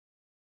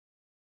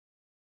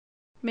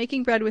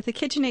Making bread with a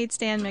KitchenAid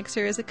stand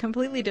mixer is a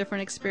completely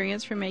different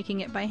experience from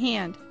making it by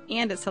hand,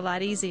 and it's a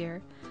lot easier.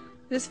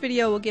 This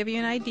video will give you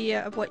an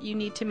idea of what you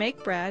need to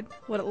make bread,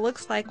 what it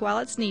looks like while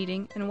it's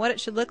kneading, and what it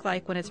should look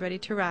like when it's ready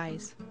to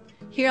rise.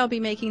 Here I'll be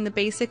making the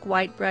basic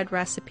white bread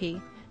recipe,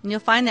 and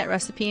you'll find that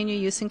recipe in your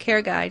use and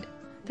care guide.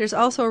 There's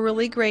also a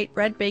really great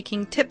bread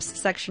baking tips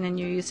section in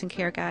your use and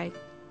care guide.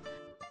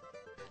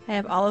 I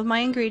have all of my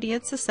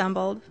ingredients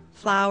assembled: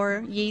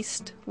 flour,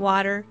 yeast,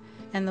 water,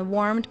 and the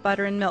warmed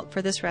butter and milk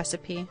for this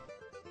recipe.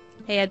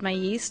 I add my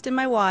yeast and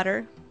my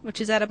water, which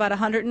is at about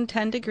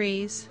 110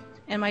 degrees,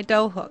 and my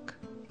dough hook.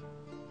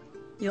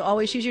 You'll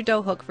always use your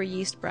dough hook for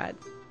yeast bread.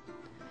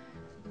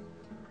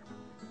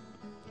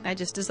 I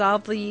just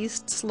dissolve the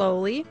yeast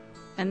slowly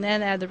and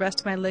then add the rest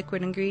of my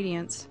liquid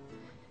ingredients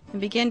and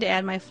begin to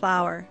add my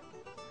flour.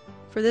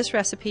 For this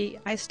recipe,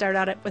 I start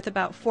out with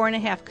about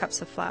 4½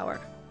 cups of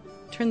flour.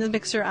 Turn the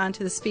mixer on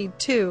to the speed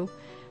 2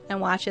 and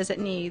watch as it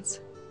kneads.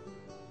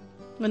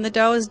 When the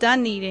dough is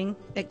done kneading,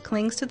 it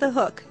clings to the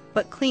hook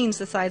but cleans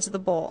the sides of the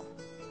bowl.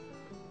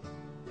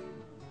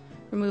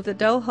 Remove the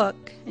dough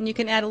hook, and you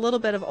can add a little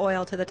bit of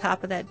oil to the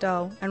top of that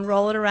dough and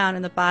roll it around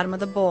in the bottom of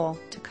the bowl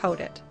to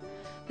coat it.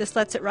 This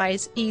lets it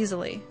rise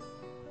easily.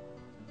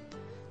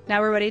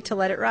 Now we're ready to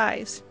let it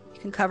rise. You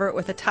can cover it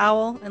with a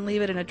towel and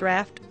leave it in a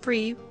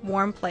draft-free,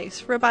 warm place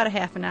for about a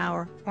half an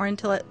hour or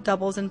until it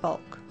doubles in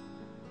bulk.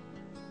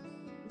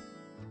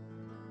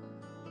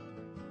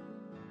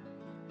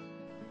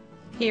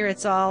 Here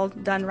it's all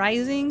done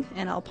rising,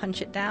 and I'll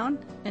punch it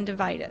down and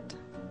divide it.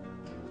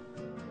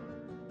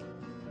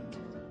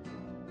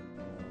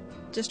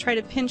 Just try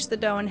to pinch the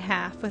dough in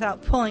half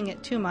without pulling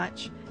it too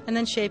much, and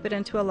then shape it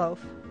into a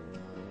loaf.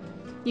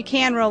 You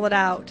can roll it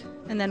out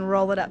and then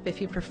roll it up if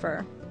you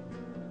prefer.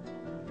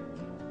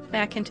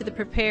 Back into the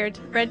prepared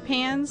bread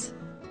pans,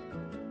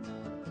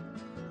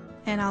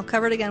 and I'll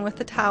cover it again with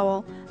the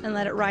towel and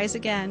let it rise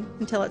again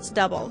until it's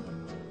doubled.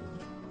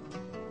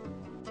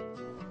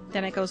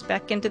 Then it goes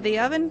back into the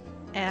oven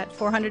at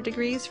 400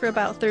 degrees for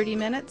about 30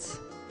 minutes.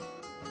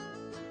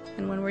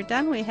 And when we're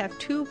done, we have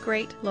 2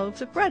 great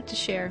loaves of bread to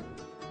share.